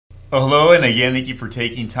Well, hello, and again, thank you for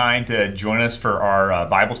taking time to join us for our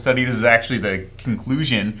Bible study. This is actually the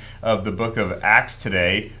conclusion of the book of Acts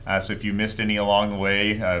today. So if you missed any along the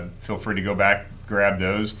way, feel free to go back, grab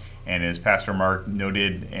those. And as Pastor Mark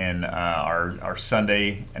noted in our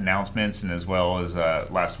Sunday announcements, and as well as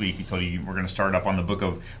last week, he told you we're going to start up on the book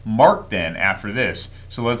of Mark then after this.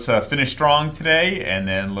 So let's finish strong today and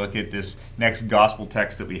then look at this next gospel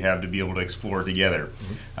text that we have to be able to explore together.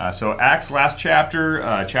 So Acts last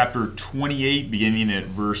chapter, chapter 28, beginning at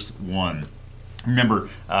verse 1. Remember,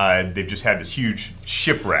 they've just had this huge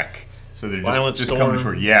shipwreck. So they're just coming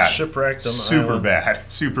ashore. Yeah, shipwrecked on the island.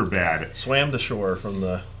 Super bad. Swam to shore from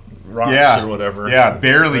the rocks or whatever. Yeah,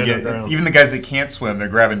 barely get. Even the guys that can't swim, they're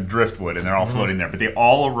grabbing driftwood and they're all floating there. But they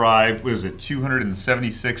all arrived. What is it,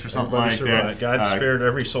 276 or something like that? God spared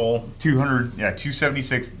every soul.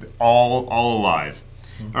 276, all alive.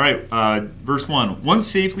 All right, verse 1. Once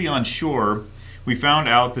safely on shore, we found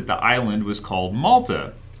out that the island was called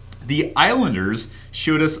Malta. The islanders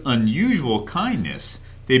showed us unusual kindness.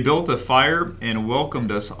 They built a fire and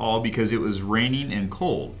welcomed us all because it was raining and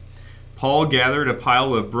cold. Paul gathered a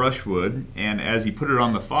pile of brushwood, and as he put it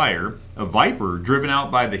on the fire, a viper, driven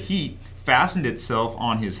out by the heat, fastened itself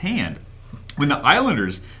on his hand. When the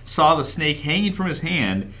islanders saw the snake hanging from his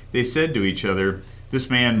hand, they said to each other,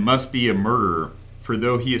 "This man must be a murderer, for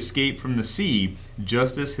though he escaped from the sea,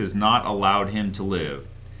 justice has not allowed him to live."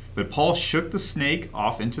 But Paul shook the snake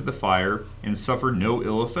off into the fire and suffered no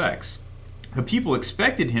ill effects. The people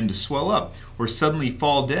expected him to swell up or suddenly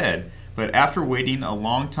fall dead, but after waiting a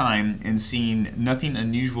long time and seeing nothing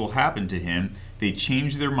unusual happen to him, they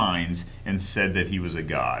changed their minds and said that he was a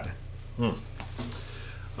god. All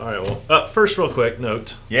right, well, first real quick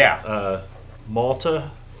note. Yeah.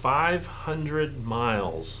 Malta, 500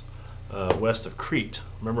 miles west of Crete.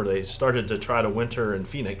 Remember, they started to try to winter in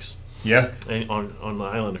Phoenix. Yeah. On the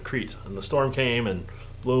island of Crete. And the storm came and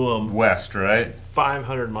blew them west, right?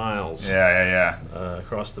 500 miles. Yeah.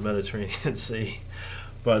 Across the Mediterranean Sea.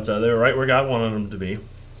 But they were right where God wanted them to be.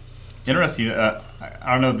 Interesting. I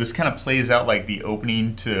don't know. This kind of plays out like the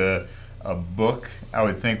opening to a book, I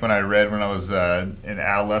would think, when I read when I was an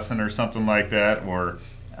adolescent or something like that, or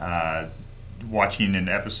watching an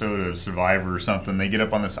episode of Survivor or something. They get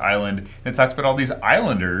up on this island, and it talks about all these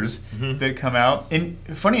islanders that come out. And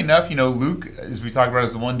funny enough, Luke, as we talked about,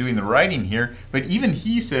 is the one doing the writing here, but even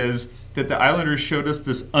he says that the islanders showed us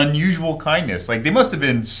this unusual kindness. Like, they must have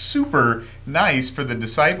been super nice for the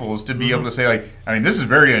disciples to be able to say, like, I mean, this is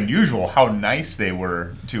very unusual how nice they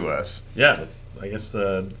were to us. Yeah, I guess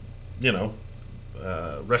the,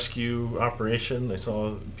 rescue operation, they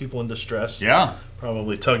saw people in distress. Yeah.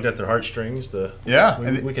 Probably tugged at their heartstrings to, we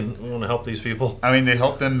want to help these people. I mean, they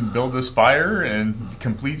helped them build this fire, and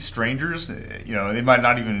complete strangers, they might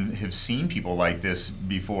not even have seen people like this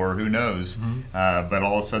before, who knows, but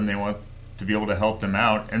all of a sudden they want to be able to help them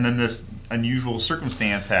out, and then this unusual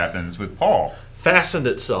circumstance happens with Paul. Fastened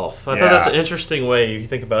itself. I thought that's an interesting way. If you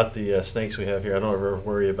think about the snakes we have here, I don't ever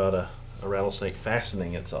worry about a rattlesnake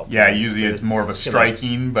fastening itself. Yeah, usually it's more of a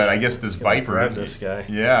striking, but I guess this viper, grab this guy.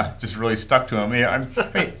 Yeah, just really stuck to him. I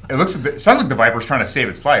mean, it sounds like the viper's trying to save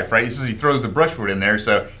its life, right? He says he throws the brushwood in there,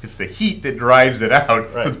 so it's the heat that drives it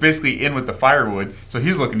out. Right. So it's basically in with the firewood. So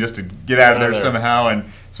he's looking just to get out of there somehow, and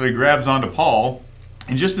so he grabs onto Paul.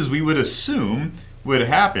 And just as we would assume would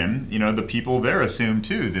happen, the people there assume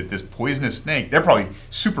too that this poisonous snake, they're probably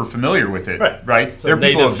super familiar with it, right? There are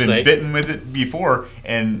people who have been bitten with it before,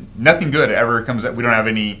 and nothing good ever comes up. We don't have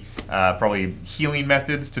any probably healing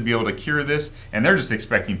methods to be able to cure this, and they're just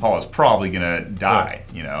expecting Paul is probably going to die,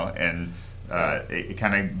 and it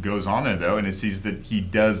kind of goes on there though, and it sees that he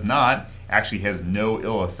does not, actually has no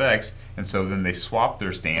ill effects, and so then they swap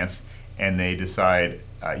their stance, and they decide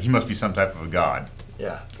he must be some type of a god.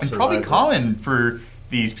 Yeah, and probably common for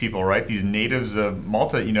these people, right? These natives of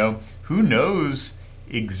Malta, who knows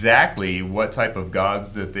exactly what type of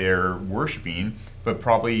gods that they're worshiping, but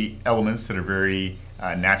probably elements that are very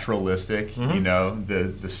naturalistic,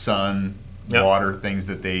 the sun, water, things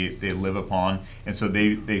that they live upon. And so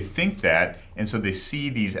they think that, and so they see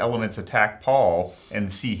these elements attack Paul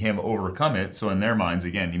and see him overcome it. So in their minds,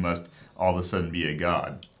 again, he must all of a sudden be a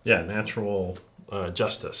god. Yeah, natural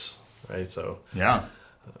justice. Right, so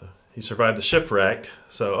he survived the shipwreck.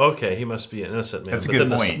 So he must be an innocent man. That's a good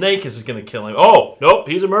point. The snake is going to kill him. Oh nope,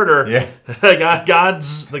 he's a murderer. Yeah, the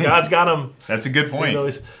gods got him. That's a good point.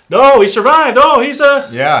 No, he survived. Oh, he's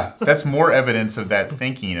a that's more evidence of that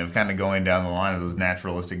thinking of kind of going down the line of those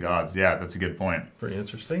naturalistic gods. Yeah, that's a good point. Pretty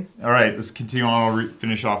interesting. All right, let's continue on. I'll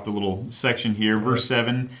finish off the little section here. Verse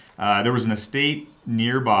 7. There was an estate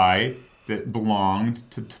nearby, that belonged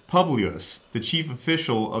to Publius, the chief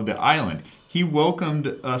official of the island. He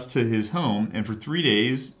welcomed us to his home and for 3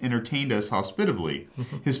 days entertained us hospitably.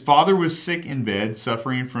 His father was sick in bed,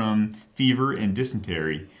 suffering from fever and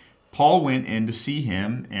dysentery. Paul went in to see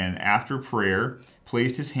him and after prayer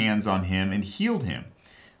placed his hands on him and healed him.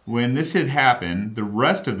 When this had happened, the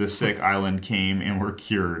rest of the sick island came and were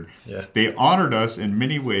cured. Yeah. They honored us in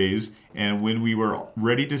many ways, and when we were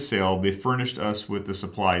ready to sail, they furnished us with the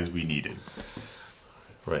supplies we needed.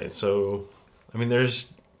 Right. So, I mean,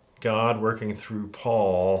 there's God working through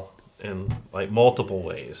Paul in like multiple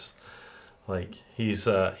ways. Like he's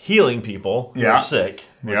healing people who are sick,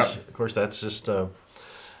 which of course that's just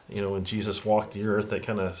when Jesus walked the earth, that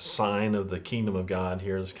kind of sign of the kingdom of God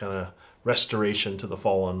here is kind of restoration to the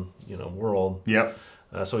fallen world. Yep.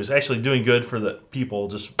 So he's actually doing good for the people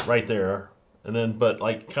just right there. And then, but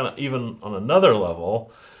like kind of even on another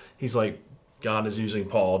level, he's like, God is using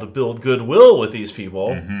Paul to build goodwill with these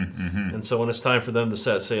people. And so when it's time for them to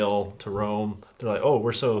set sail to Rome, they're like, oh,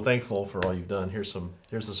 we're so thankful for all you've done. Here's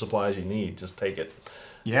the supplies you need. Just take it.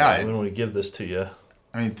 Yeah. We want to give this to you.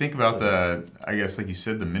 I mean, think about I guess like you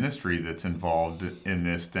said, the ministry that's involved in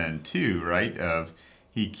this then too, right? Of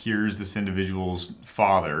he cures this individual's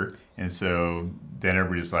father. And so then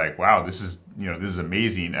everybody's like, wow, this is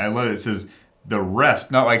amazing. I love it. It says, the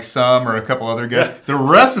rest, not like some or a couple other guys. Yeah. The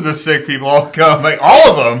rest of the sick people all come, like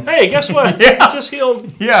all of them. Hey, guess what? Yeah. Just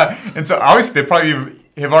healed. Yeah, and so obviously they probably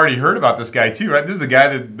have already heard about this guy too, right? This is the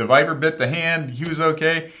guy that the viper bit the hand. He was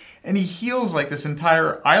okay, and he heals like this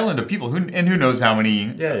entire island of people. Who knows how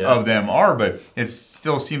many of them are, but it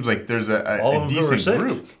still seems like there's a decent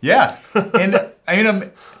group. Yeah, and I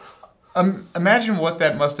mean, imagine what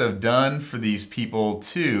that must have done for these people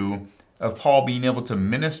too. Of Paul being able to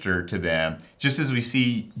minister to them, just as we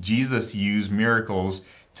see Jesus use miracles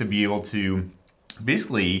to be able to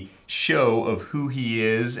basically show of who he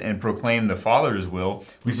is and proclaim the Father's will.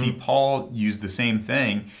 We see Paul use the same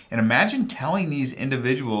thing. And imagine telling these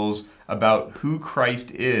individuals about who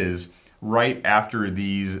Christ is right after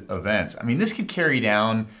these events. I mean, this could carry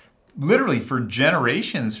down literally for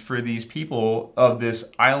generations for these people of this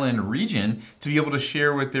island region to be able to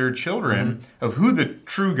share with their children of who the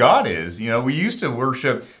true God is. We used to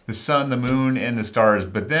worship the sun, the moon, and the stars,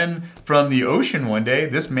 but then from the ocean one day,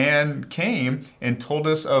 this man came and told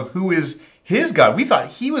us of who is his God. We thought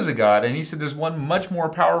he was a God, and he said there's one much more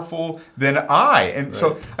powerful than I. And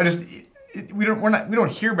so we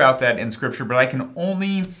don't hear about that in Scripture, but I can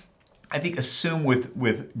only, I think, assume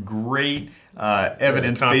with great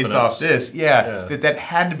evidence based off this, that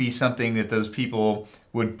had to be something that those people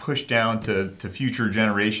would push down to future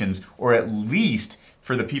generations, or at least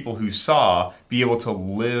for the people who saw, be able to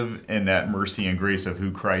live in that mercy and grace of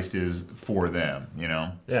who Christ is for them,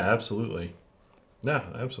 Yeah, absolutely. Yeah,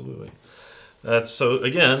 absolutely. So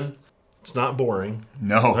again, it's not boring.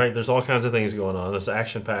 No. Right? There's all kinds of things going on. There's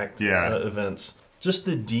action-packed events. Just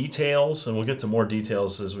the details, and we'll get to more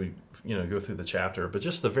details as we go through the chapter, but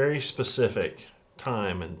just the very specific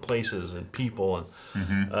time and places and people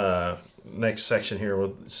and next section here,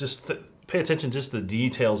 it's just pay attention just the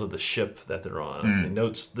details of the ship that they're on. It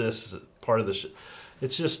notes this part of the ship.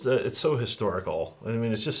 It's just it's so historical. I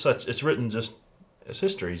mean, it's just it's written just as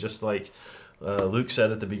history, just like Luke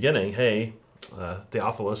said at the beginning, hey,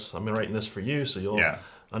 Theophilus, I'm writing this for you so you'll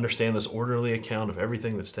understand this orderly account of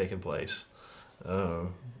everything that's taken place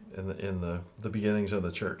in the beginnings of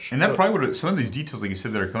the church. And that probably would have, some of these details, like you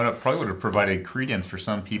said, that are coming up, probably would have provided credence for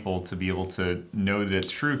some people to be able to know that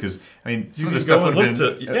it's true. Because, I mean, some of the stuff would have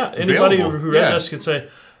been anybody who read this could say,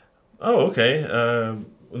 oh, okay,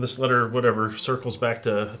 this letter, whatever, circles back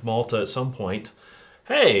to Malta at some point.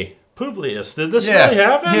 Hey, Publius, did this really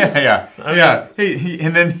happen? Yeah. Hey,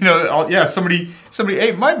 and then somebody.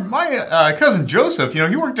 Hey, my cousin Joseph,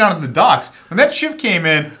 he worked down at the docks. When that ship came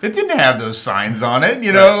in, it didn't have those signs on it,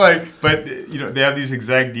 but they have these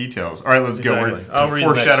exact details. All right, let's go. We're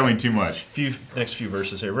foreshadowing too much. Next few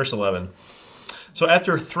verses here, verse 11. So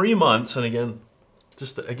after 3 months, and again,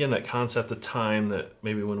 that concept of time that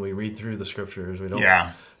maybe when we read through the scriptures we don't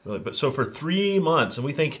really. But so for 3 months, and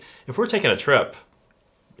we think if we're taking a trip,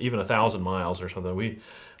 even 1,000 miles or something, we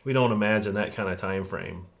don't imagine that kind of time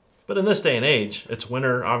frame. But in this day and age, it's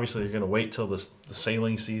winter. Obviously, you're going to wait till the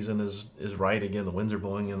sailing season is right again. The winds are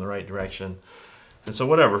blowing in the right direction. And so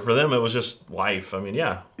whatever, for them, it was just life. I mean,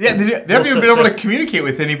 they haven't even been able to communicate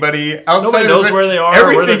with anybody outside. Nobody knows where they are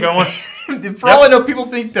or where they're going. For all I know, people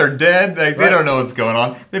think they're dead. They don't know what's going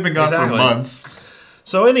on. They've been gone for months.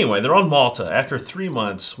 So anyway, they're on Malta. After 3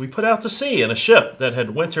 months, we put out to sea in a ship that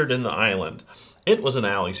had wintered in the island. It was an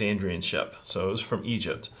Alexandrian ship, so it was from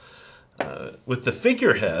Egypt. with the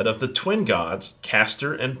figurehead of the twin gods,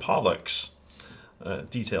 Castor and Pollux.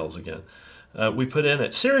 Details again. We put in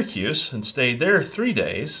at Syracuse and stayed there 3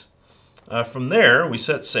 days. From there, we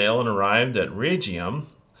set sail and arrived at Rhegium.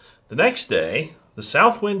 The next day, the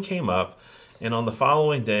south wind came up, and on the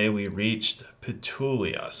following day, we reached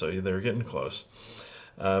Petulia. So they're getting close.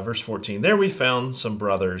 Verse 14, there we found some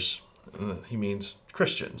brothers, he means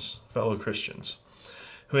Christians, fellow Christians,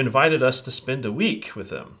 who invited us to spend a week with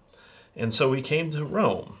them. And so we came to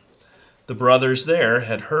Rome. The brothers there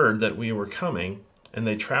had heard that we were coming, and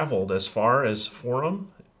they traveled as far as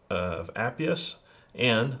Forum of Appius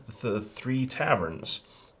and the Three Taverns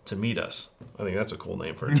to meet us. I think that's a cool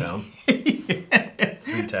name for a town.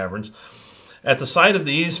 3 Taverns. At the sight of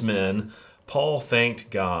these men, Paul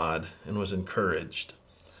thanked God and was encouraged.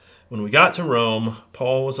 When we got to Rome,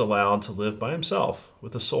 Paul was allowed to live by himself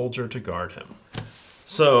with a soldier to guard him.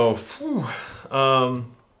 So,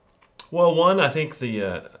 well, one, I think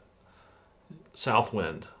the south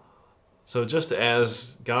wind. So just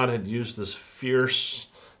as God had used this fierce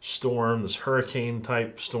storm, this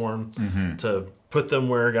hurricane-type storm, to put them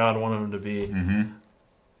where God wanted them to be, you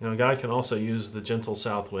know, God can also use the gentle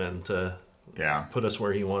south wind to put us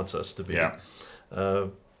where He wants us to be.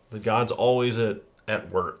 But God's always at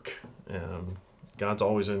work. God's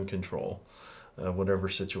always in control, whatever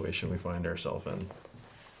situation we find ourselves in.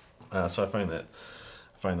 So I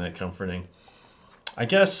find that comforting. I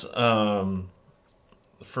guess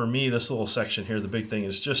for me, this little section here, the big thing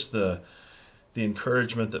is just the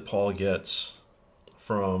encouragement that Paul gets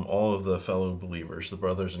from all of the fellow believers, the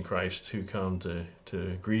brothers in Christ who come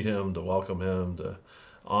to greet him, to welcome him, to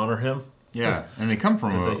honor him. Yeah, and they come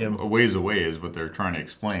from a ways away is what they're trying to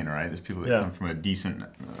explain, right? There's people that come from a decent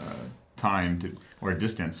time or a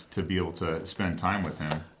distance to be able to spend time with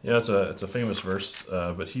him. Yeah, it's a famous verse,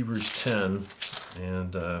 but Hebrews 10,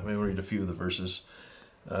 and maybe we'll read a few of the verses.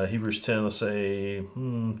 Hebrews 10, let's say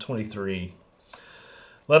 23.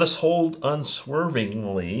 Let us hold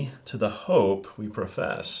unswervingly to the hope we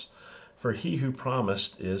profess, for he who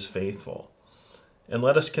promised is faithful. And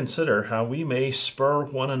let us consider how we may spur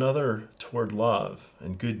one another toward love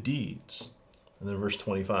and good deeds. And then verse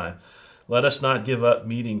 25, let us not give up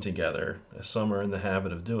meeting together, as some are in the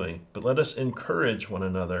habit of doing, but let us encourage one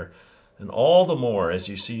another, and all the more as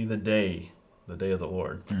you see the day of the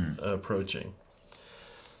Lord, approaching.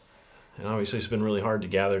 And obviously it's been really hard to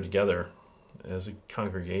gather together as a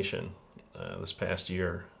congregation this past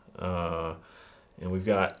year. And we've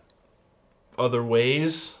got other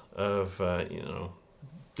ways of,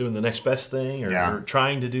 doing the next best thing or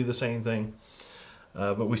trying to do the same thing.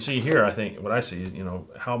 But we see here, I think, what I see,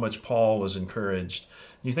 how much Paul was encouraged.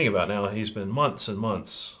 You think about now, he's been months and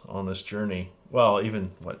months on this journey. Well,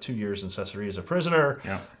 even, 2 years in Caesarea as a prisoner,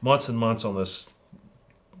 months and months on this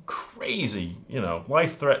crazy,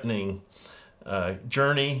 life-threatening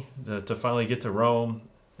journey to finally get to Rome.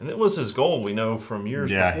 And it was his goal, we know from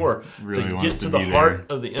years before, really to get to the heart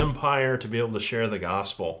of the empire, to be able to share the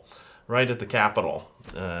gospel right at the capital,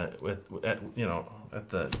 at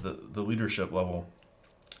the leadership level,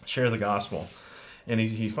 share the gospel. And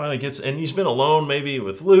he finally gets, and he's been alone maybe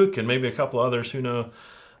with Luke and maybe a couple others, who know,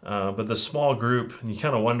 but the small group, and you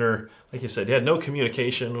kind of wonder, like you said, he had no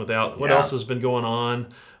communication without what else has been going on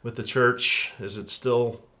with the church. Is it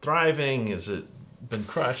still thriving? Has it been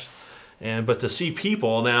crushed? But to see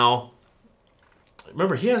people now,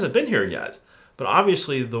 remember, he hasn't been here yet, but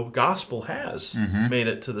obviously the gospel has made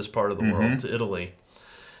it to this part of the world, to Italy.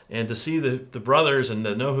 And to see the brothers and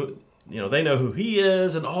to know who, they know who he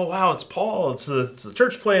is, and oh wow, it's Paul, it's the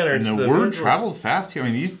church planner. And the word traveled fast here. I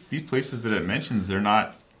mean, these places that it mentions, they're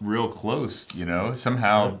not real close.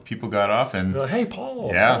 Somehow people got off and hey,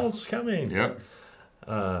 Paul's coming. Yep.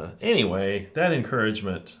 Anyway, that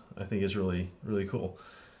encouragement I think is really, really cool.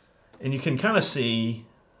 And you can kind of see,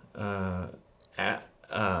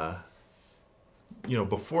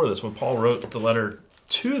 before this, when Paul wrote the letter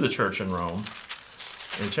to the church in Rome,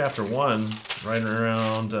 in chapter 1, right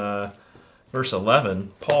around verse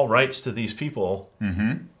 11, Paul writes to these people.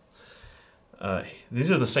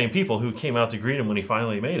 These are the same people who came out to greet him when he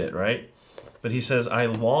finally made it, right? But he says, I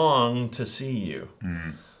long to see you,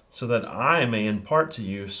 so that I may impart to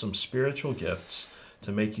you some spiritual gifts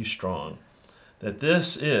to make you strong. That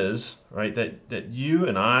this is, right, that you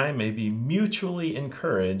and I may be mutually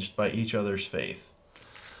encouraged by each other's faith.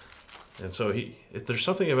 And so if there's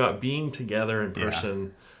something about being together in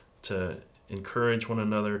person to encourage one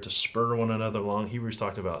another, to spur one another along. Hebrews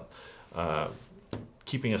talked about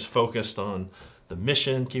keeping us focused on the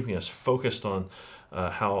mission, keeping us focused on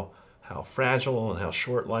how fragile and how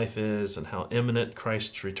short life is, and how imminent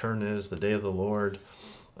Christ's return is, the day of the Lord.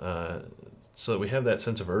 so that we have that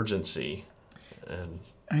sense of urgency. And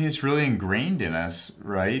I mean, it's really ingrained in us,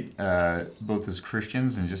 right? Both as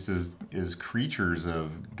Christians and just as creatures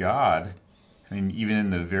of God. I mean, even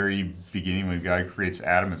in the very beginning when God creates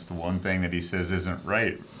Adam, it's the one thing that he says isn't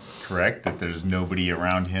right, correct? That there's nobody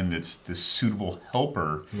around him that's the suitable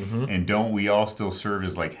helper. And don't we all still serve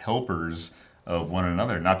as like helpers of one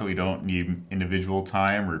another? Not that we don't need individual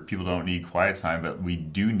time or people don't need quiet time, but we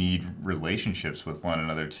do need relationships with one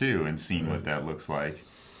another too, and seeing what that looks like.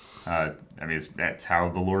 I mean, that's how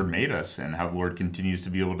the Lord made us, and how the Lord continues to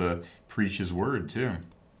be able to preach his word too.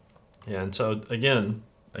 Yeah, and so again,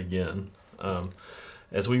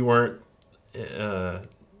 as we weren't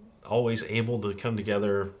always able to come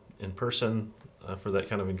together in person for that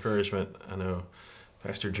kind of encouragement, I know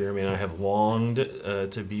Pastor Jeremy and I have longed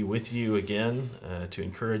to be with you again, to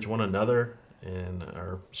encourage one another in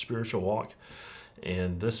our spiritual walk.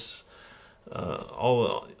 And this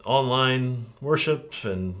all online worship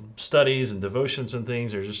and studies and devotions and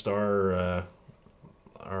things are just our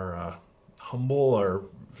humble, or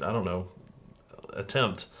I don't know,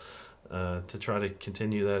 attempt to try to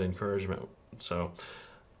continue that encouragement. So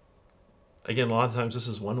again, a lot of times this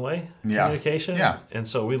is one-way communication. Yeah. And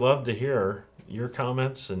so we love to hear your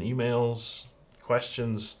comments and emails,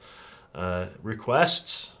 questions,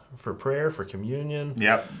 requests for prayer, for communion.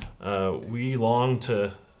 Yep. We long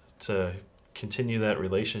to continue that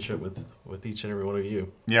relationship with each and every one of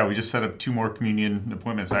you. Yeah, we just set up 2 more communion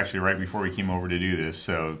appointments actually right before we came over to do this.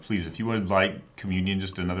 So please, if you would like communion,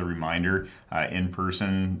 just another reminder, in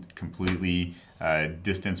person, completely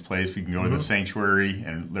distance place. We can go to the sanctuary,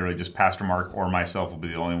 and literally just Pastor Mark or myself will be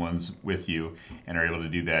the only ones with you, and are able to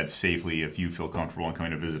do that safely. If you feel comfortable in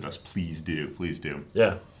coming to visit us, please do. Please do.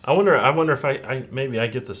 Yeah. I wonder if I maybe I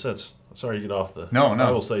get the sense, sorry to get off the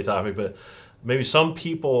Bible study topic, but maybe some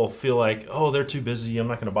people feel like, oh, they're too busy, I'm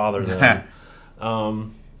not going to bother them.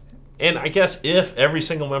 And I guess if every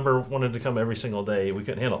single member wanted to come every single day, we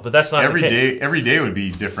couldn't handle it. But that's not the case. Every day would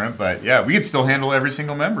be different, but yeah, we could still handle every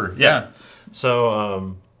single member. Yeah.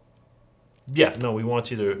 So, we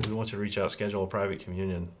want you to reach out, schedule a private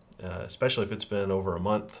communion, especially if it's been over a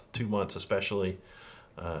month, 2 months especially.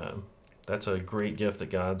 That's a great gift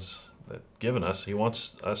that God's given us. He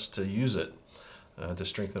wants us to use it to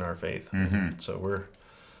strengthen our faith. So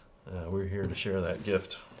we're here to share that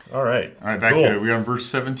gift. All right, back to it. We're on verse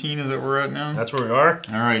 17, is that where we're at now? That's where we are.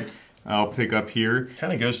 All right, I'll pick up here.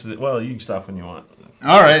 Kind of goes to you can stop when you want.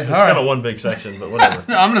 All right, it's kind of one big section, but whatever.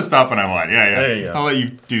 I'm going to stop when I want. Yeah. There you go. I'll let you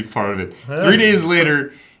do part of it. 3 days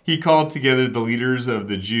later, he called together the leaders of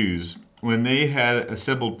the Jews. When they had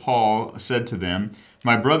assembled, Paul said to them,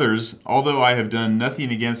 "My brothers, although I have done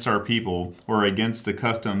nothing against our people or against the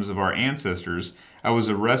customs of our ancestors, I was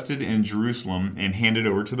arrested in Jerusalem and handed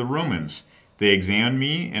over to the Romans. They examined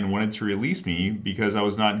me and wanted to release me because I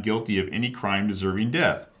was not guilty of any crime deserving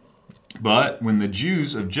death. But when the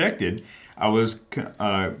Jews objected, I was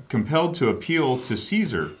compelled to appeal to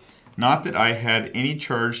Caesar, not that I had any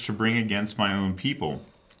charge to bring against my own people.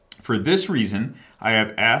 For this reason, I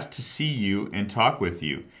have asked to see you and talk with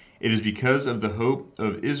you. It is because of the hope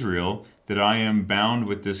of Israel that I am bound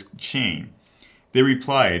with this chain." They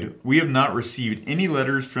replied, "We have not received any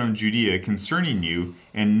letters from Judea concerning you,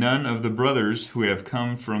 and none of the brothers who have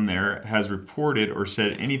come from there has reported or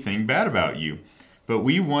said anything bad about you. But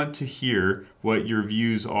we want to hear what your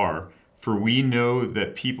views are, for we know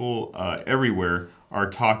that people everywhere are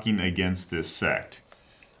talking against this sect."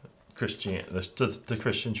 The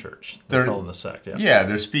Christian church. They're calling the sect, Yeah,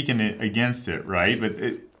 they're speaking against it, right? But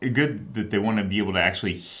good that they want to be able to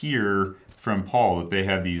actually hear from Paul, that they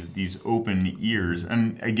have these open ears.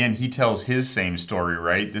 And again, he tells his same story,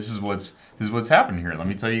 right? This is what's happened here. Let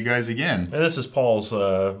me tell you guys again. And this is Paul's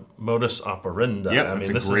modus operandi. Yep, that's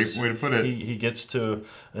a great way to put it. He gets to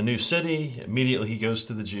a new city, immediately he goes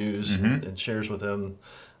to the Jews and shares with them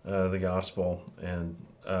the gospel. And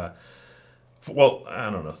well, I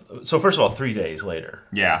don't know. So first of all, 3 days later.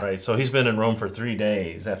 Yeah. Right. So he's been in Rome for 3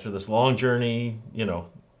 days after this long journey.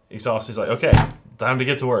 Exhausted. He's like, okay, time to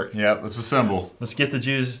get to work. Yeah, let's assemble. Let's get the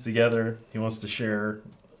Jews together. He wants to share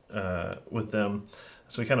with them.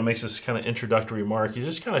 So he kind of makes this kind of introductory remark. He's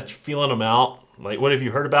just kind of feeling them out. Like, what have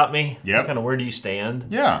you heard about me? Yeah. Kind of, where do you stand?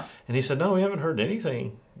 Yeah. And he said, no, we haven't heard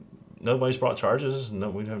anything. Nobody's brought charges. No,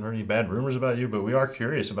 we haven't heard any bad rumors about you, but we are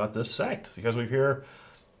curious about this sect because we hear,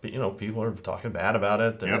 people are talking bad about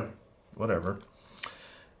it. Whatever.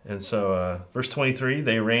 And so, verse 23,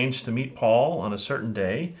 they arranged to meet Paul on a certain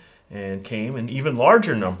day and came in even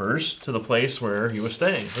larger numbers to the place where he was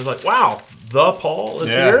staying. It was like, wow, the Paul is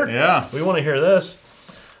here? Yeah. We want to hear this.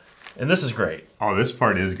 And this is great. Oh, this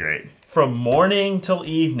part is great. From morning till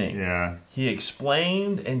evening, yeah, he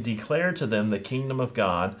explained and declared to them the kingdom of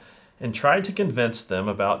God and tried to convince them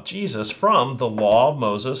about Jesus from the law of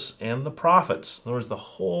Moses and the prophets. In other words, the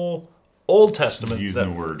whole Old Testament,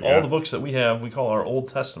 using the word, all the books that we have, we call our Old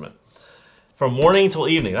Testament. From morning till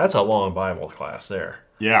evening. That's a long Bible class there.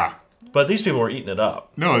 Yeah. But these people were eating it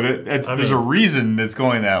up. No, there's a reason that's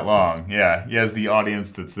going that long. Yeah, he has the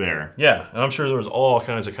audience that's there. Yeah, and I'm sure there was all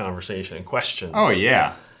kinds of conversation and questions. Oh,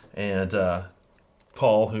 yeah. And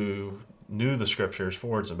Paul, who knew the scriptures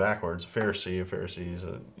forwards and backwards, a Pharisee of Pharisees,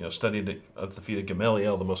 studied at the feet of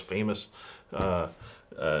Gamaliel, the most famous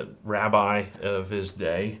rabbi of his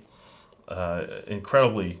day,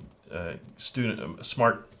 incredibly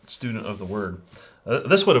smart student of the Word.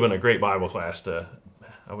 This would have been a great Bible class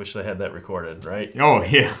I wish they had that recorded, right? Oh,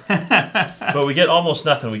 yeah. But we get almost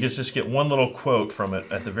nothing. We just get one little quote from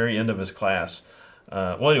it at the very end of his class.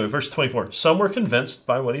 Well, anyway, verse 24. Some were convinced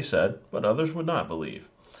by what he said, but others would not believe.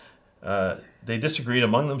 They disagreed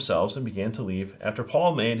among themselves and began to leave after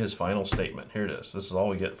Paul made his final statement. Here it is. This is all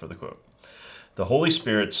we get for the quote. The Holy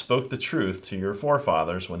Spirit spoke the truth to your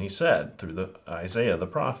forefathers when he said, through Isaiah the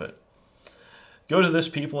prophet, go to this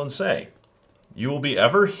people and say, you will be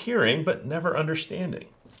ever hearing, but never understanding.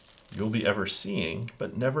 You will be ever seeing,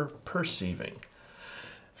 but never perceiving.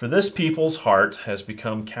 For this people's heart has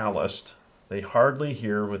become calloused. They hardly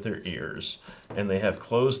hear with their ears, and they have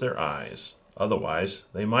closed their eyes. Otherwise,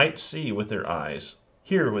 they might see with their eyes,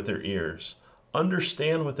 hear with their ears,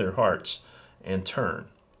 understand with their hearts, and turn,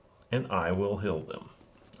 and I will heal them.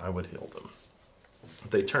 I would heal them.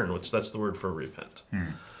 They turn, which that's the word for repent.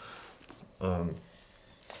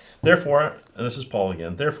 Therefore, and this is Paul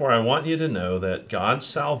again, therefore I want you to know that God's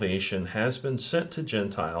salvation has been sent to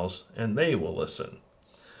Gentiles, and they will listen.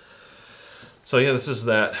 So yeah, this is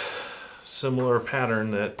that similar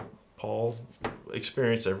pattern that Paul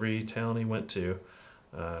experienced every town he went to.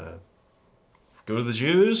 Go to the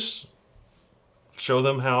Jews, show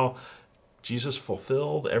them how Jesus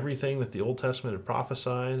fulfilled everything that the Old Testament had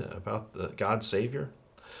prophesied about God's Savior.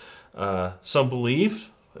 Some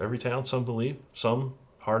believe, every town, some believe, some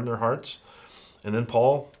harden their hearts. And then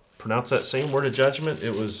Paul pronounced that same word of judgment.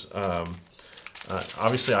 It was,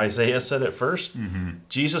 obviously Isaiah said it first.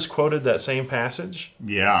 Jesus quoted that same passage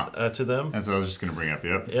to them. That's what I was just going to bring up,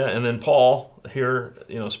 yep. Yeah, and then Paul here,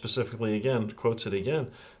 specifically again, quotes it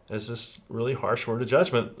again as this really harsh word of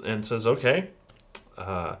judgment and says, okay,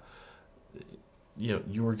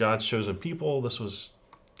 you were God's chosen people. This was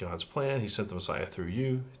God's plan. He sent the Messiah through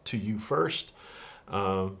you, to you first.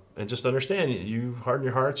 And just understand, you harden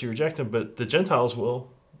your hearts, you reject him, but the Gentiles will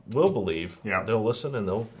believe. Yeah. They'll listen and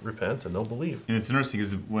they'll repent and they'll believe. And it's interesting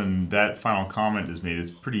because when that final comment is made,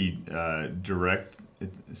 it's pretty direct.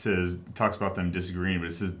 It talks about them disagreeing, but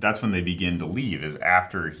it says that's when they begin to leave, is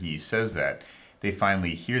after he says that. They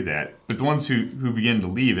finally hear that. But the ones who begin to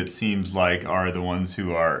leave, it seems like, are the ones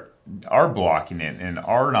who are blocking it and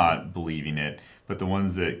are not believing it. But the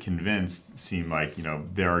ones that convinced seem like,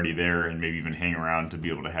 they're already there and maybe even hang around to be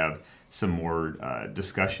able to have some more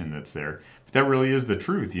discussion that's there. But that really is the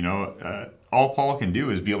truth, All Paul can do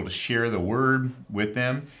is be able to share the word with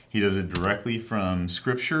them. He does it directly from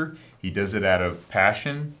Scripture. He does it out of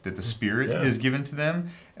passion that the Spirit has given to them.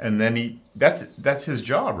 And then that's his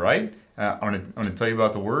job, right? I'm going to tell you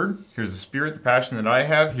about the Word. Here's the Spirit, the passion that I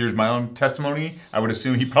have. Here's my own testimony. I would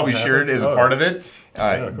assume he probably shared it as a part of it.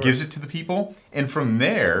 Gives it to the people. And from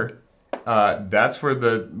there, that's where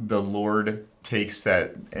the Lord takes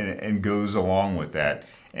that and goes along with that.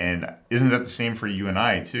 And isn't that the same for you and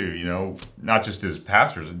I, too? Not just as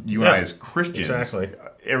pastors, you and I as Christians. Exactly.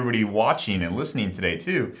 Everybody watching and listening today,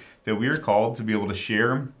 too, that we are called to be able to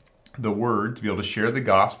share the Word, to be able to share the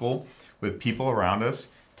gospel with people around us,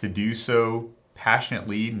 to do so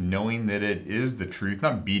passionately, knowing that it is the truth,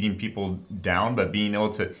 not beating people down, but being able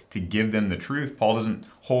to give them the truth. Paul doesn't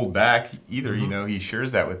hold back either, he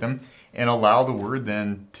shares that with them, and allow the word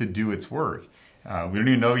then to do its work. We don't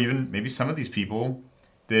even know, maybe some of these people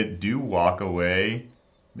that do walk away,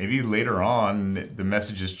 maybe later on the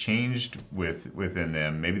message has changed within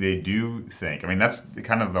them. Maybe they do think, that's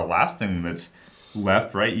kind of the last thing that's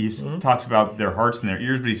left, right? He talks about their hearts and their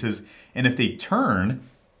ears, but he says, and if they turn,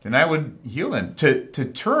 then I would heal them. To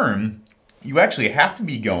turn, you actually have to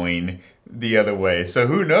be going the other way. So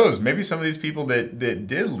who knows? Maybe some of these people that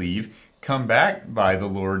did leave come back by the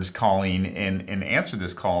Lord's calling and answer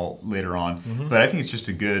this call later on. But I think it's just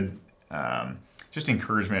a good just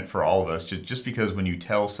encouragement for all of us. Just because when you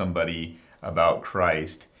tell somebody about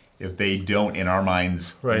Christ, if they don't, in our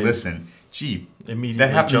minds, listen, immediately that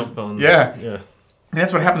happens. Jump on. Yeah. And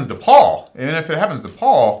that's what happens to Paul. And if it happens to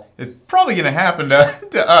Paul, it's probably going to happen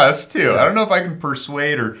to us too. I don't know if I can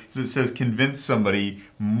persuade or, as it says, convince somebody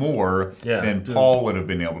more than Paul would have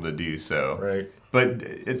been able to do so. Right. But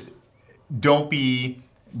don't be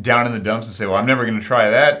down in the dumps and say, well, I'm never going to try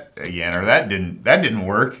that again, or that didn't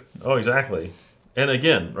work. Oh, exactly. And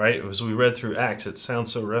again, right, as we read through Acts, it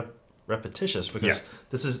sounds so repetitious because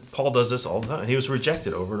Paul does this all the time. He was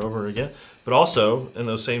rejected over and over again. But also, in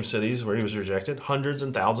those same cities where he was rejected, hundreds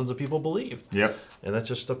and thousands of people believed. Yep. And that's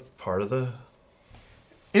just a part of the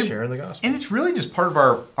sharing the gospel. And it's really just part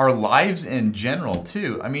of our lives in general,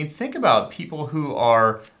 too. I mean, think about people who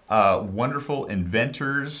are wonderful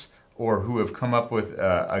inventors or who have come up with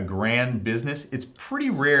a grand business. It's pretty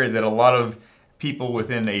rare that a lot of people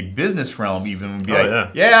within a business realm even would be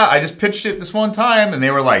yeah, I just pitched it this one time, and they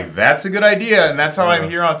were like, that's a good idea, and that's how I'm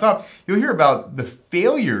here on top. You'll hear about the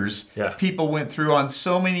failures people went through on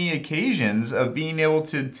so many occasions of being able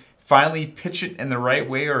to finally pitch it in the right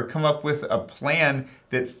way or come up with a plan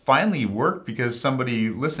that finally worked because somebody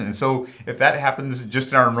listened. And so if that happens just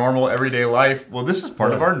in our normal everyday life, well, this is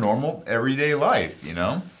part of our normal everyday life, you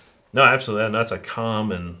know? No, absolutely. And that's a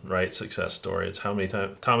common, success story. It's how many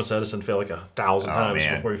times Thomas Edison failed like 1,000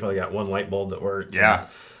 times before he finally got one light bulb that worked. Yeah.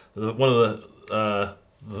 One of the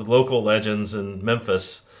local legends in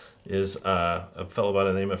Memphis is a fellow by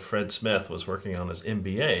the name of Fred Smith was working on his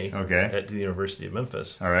MBA at the University of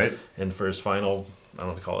Memphis. All right. And for his final, I don't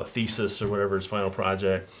know what to call it, a thesis or whatever, his final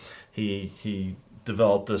project, he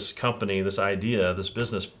developed this company, this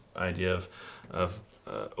business idea of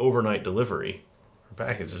overnight delivery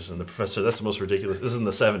packages. And the professor, that's the most ridiculous. This is in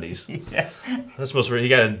the 70s. Yeah. That's the most ridiculous. He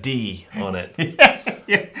got a D on it.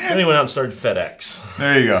 Then he went out and started FedEx.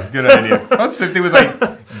 There you go. Good idea. Well, that's the same thing with like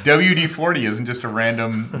WD-40 isn't just a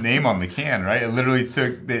random name on the can, right? It literally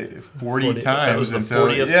took 40 times until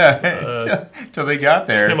 40th, until they got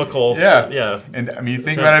there. Chemicals. Yeah. And I mean,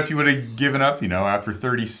 think about it if you would have given up, after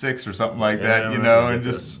 36 or something like that, and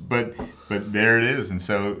just but there it is. And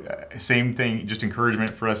so same thing, just encouragement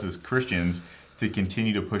for us as Christians to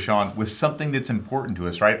continue to push on with something that's important to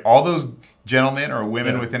us, right? All those gentlemen or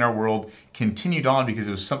women within our world continued on because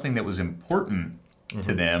it was something that was important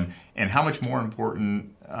to them. And how much more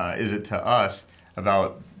important is it to us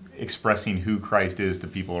about expressing who Christ is to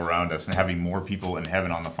people around us and having more people in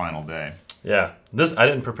heaven on the final day? Yeah, I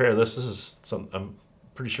didn't prepare this. This is I'm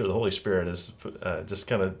pretty sure the Holy Spirit is just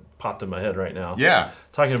kind of popped in my head right now. Yeah,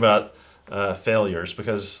 talking about failures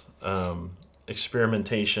because.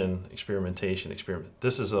 Experimentation.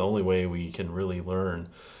 This is the only way we can really learn,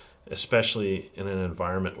 especially in an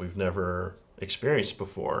environment we've never experienced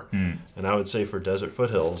before. And I would say for Desert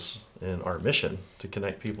Foothills and our mission to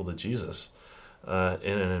connect people to Jesus in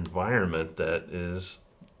an environment that is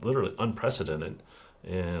literally unprecedented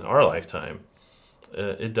in our lifetime,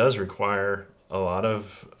 it does require a lot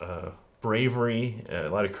of bravery, a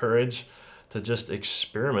lot of courage, to just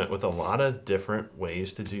experiment with a lot of different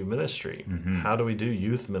ways to do ministry. How do we do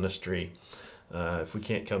youth ministry if we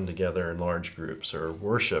can't come together in large groups, or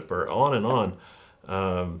worship, or on and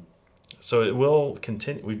on? So it will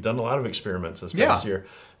continue. We've done a lot of experiments this past year,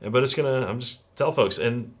 but it's gonna. I'm just tell folks,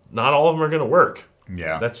 and not all of them are gonna work.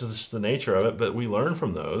 Yeah, that's just the nature of it. But we learn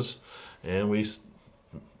from those, and we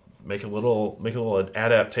make a little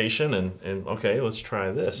adaptation, and okay, let's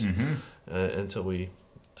try this until we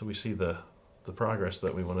see the progress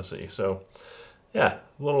that we want to see. So, a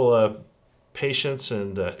little patience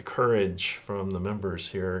and courage from the members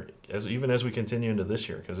here, even as we continue into this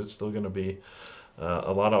year, because it's still going to be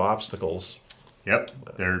a lot of obstacles. Yep,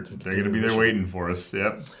 they're going to be there waiting for us.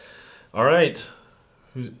 Yep. All right.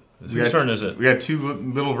 Whose turn is it? We got two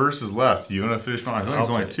little verses left. Do you want to finish one? I think it's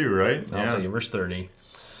only two, right? I'll tell you. Verse 30.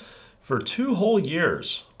 For 2 whole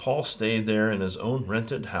years, Paul stayed there in his own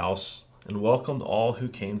rented house and welcomed all who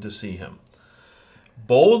came to see him.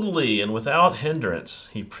 Boldly and without hindrance,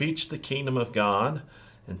 he preached the kingdom of God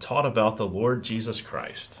and taught about the Lord Jesus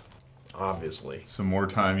Christ. Obviously. So more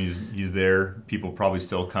time he's there. People probably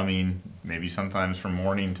still coming, maybe sometimes from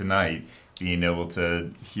morning to night, being able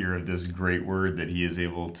to hear this great word that he is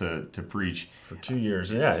able to preach. For 2 years,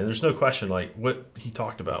 and there's no question, like, what he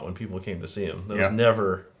talked about when people came to see him. That was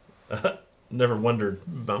never... Never wondered.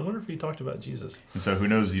 I wonder if he talked about Jesus. And so who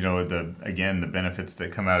knows? The benefits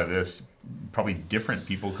that come out of this. Probably different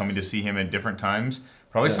people coming to see him at different times.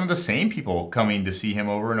 Probably some of the same people coming to see him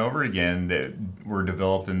over and over again that were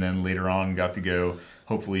developed, and then later on got to go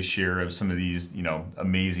hopefully share of some of these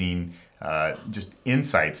amazing just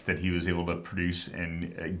insights that he was able to produce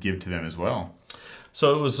and give to them as well.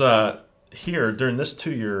 So it was here during this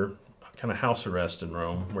 2-year kind of house arrest in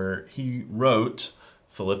Rome where he wrote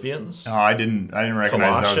Philippians. Oh, I didn't recognize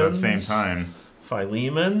Colossians, those at the same time.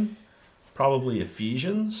 Philemon, probably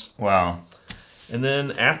Ephesians. Wow. And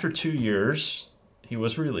then after 2 years, he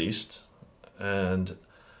was released, and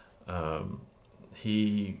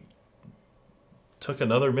he took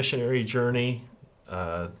another missionary journey,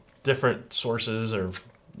 different sources, or,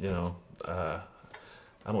 I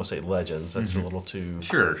don't want to say legends. That's a little too...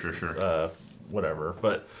 Sure. Whatever.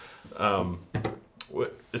 But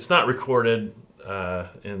it's not recorded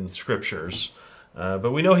in scriptures.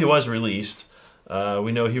 But we know he was released.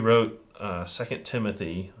 We know he wrote 2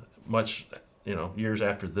 Timothy much, years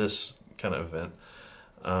after this kind of event.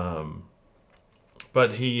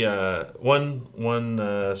 But he,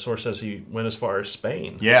 one source says he went as far as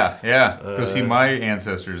Spain. Yeah. Go see my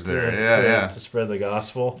ancestors there. To spread the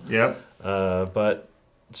gospel. Yep. But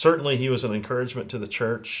certainly he was an encouragement to the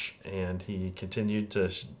church, and he continued to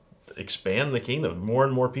expand the kingdom. More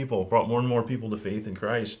and more people, brought more and more people to faith in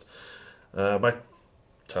Christ by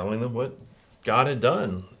telling them what God had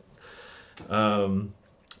done.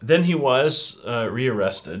 Then he was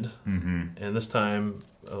rearrested, and this time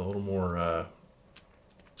a little more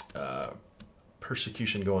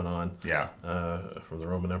persecution going on from the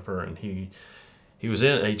Roman emperor, and he was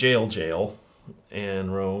in a jail in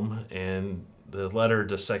Rome, and the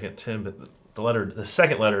second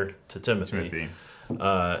letter to Timothy.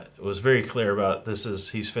 Was very clear about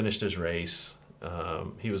he's finished his race.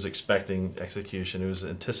 He was expecting execution. He was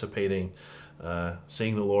anticipating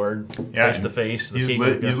seeing the Lord face to face. He's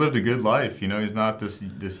lived a good life. He's not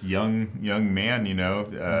this young man.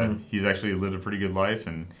 He's actually lived a pretty good life,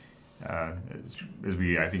 and as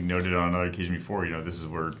we I think noted on another occasion before, this is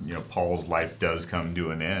where Paul's life does come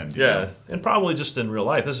to an end. And probably just in real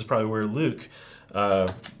life, this is probably where Luke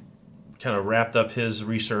kind of wrapped up his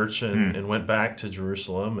research and went back to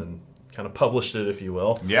Jerusalem and kind of published it, if you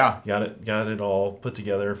will. Got it all put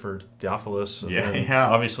together for Theophilus. And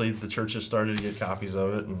obviously, the churches started to get copies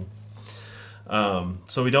of it, and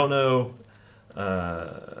so we don't know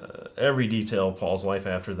every detail of Paul's life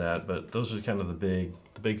after that, but those are kind of the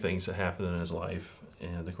big things that happened in his life.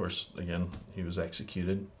 And of course, again, he was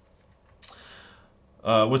executed.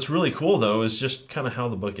 What's really cool, though, is just kind of how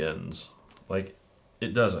the book ends. Like,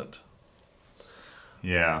 it doesn't.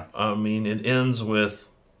 Yeah. I mean, it ends with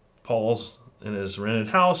Paul's in his rented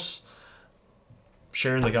house,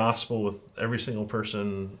 sharing the gospel with every single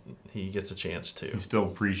person he gets a chance to. He's still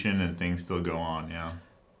preaching, and things still go on, yeah.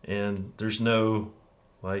 And there's no,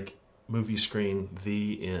 movie screen,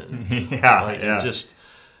 the end. It just,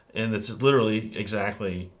 and it's literally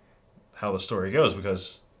exactly how the story goes,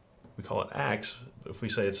 because we call it Acts. If we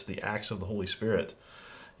say it's the Acts of the Holy Spirit,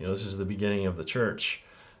 this is the beginning of the church,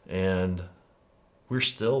 and we're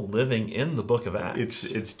still living in the book of Acts.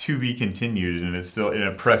 It's to be continued, and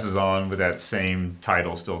it presses on with that same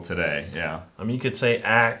title still today. Yeah. I mean, you could say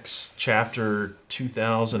Acts chapter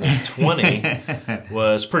 2020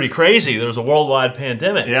 was pretty crazy. There was a worldwide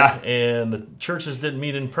pandemic, and the churches didn't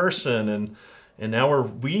meet in person, and now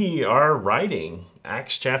we are writing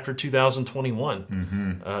Acts chapter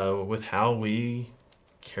 2021 with how we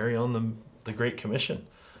carry on the Great Commission,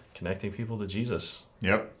 connecting people to Jesus.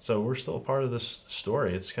 Yep. So we're still a part of this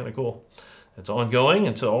story. It's kind of cool. It's ongoing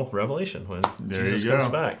until Revelation, when Jesus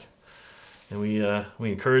comes back. And we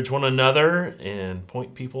encourage one another and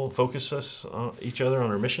point people, focus us on each other on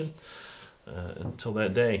our mission until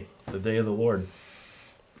that day, the day of the Lord.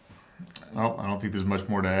 Well, I don't think there's much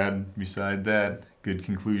more to add beside that. Good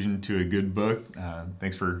conclusion to a good book.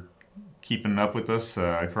 Thanks for keeping up with us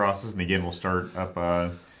across this. And again, we'll start up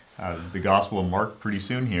the Gospel of Mark pretty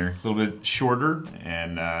soon here. A little bit shorter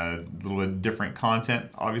and a little bit different content,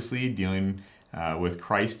 obviously, dealing with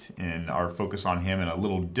Christ and our focus on Him in a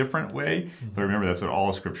little different way. But remember, that's what all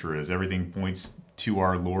of Scripture is. Everything points to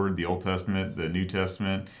our Lord, the Old Testament, the New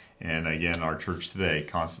Testament, and again, our church today,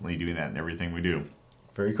 constantly doing that in everything we do.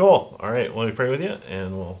 Very cool. All right, let me pray with you,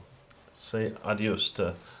 and we'll say adios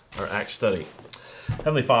to our Acts study.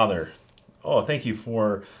 Heavenly Father, thank you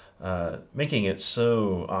for making it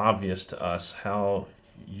so obvious to us how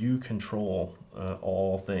you control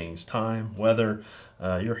all things, time, weather.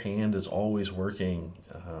 Your hand is always working,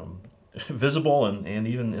 visible and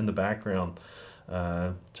even in the background,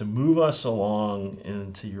 to move us along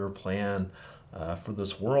into your plan for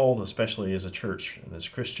this world, especially as a church and as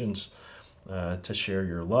Christians, to share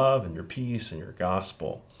your love and your peace and your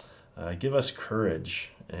gospel. Give us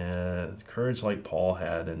courage, courage like Paul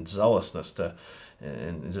had, and zealousness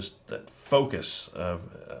and just that focus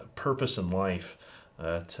of purpose in life,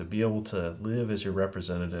 to be able to live as your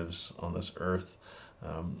representatives on this earth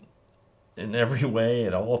in every way,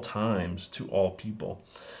 at all times, to all people.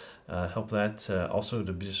 Help that also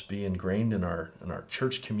to just be ingrained in our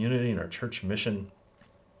church community and our church mission,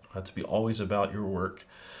 to be always about your work.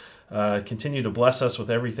 Continue to bless us with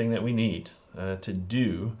everything that we need to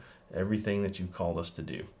do everything that you've called us to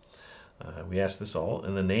do. We ask this all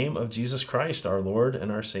in the name of Jesus Christ, our Lord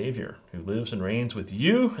and our Savior, who lives and reigns with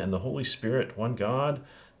you and the Holy Spirit, one God,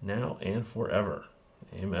 now and forever.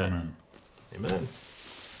 Amen. Amen.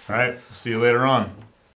 All right. See you later on.